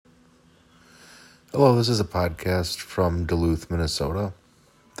Hello, this is a podcast from Duluth, Minnesota.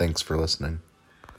 Thanks for listening.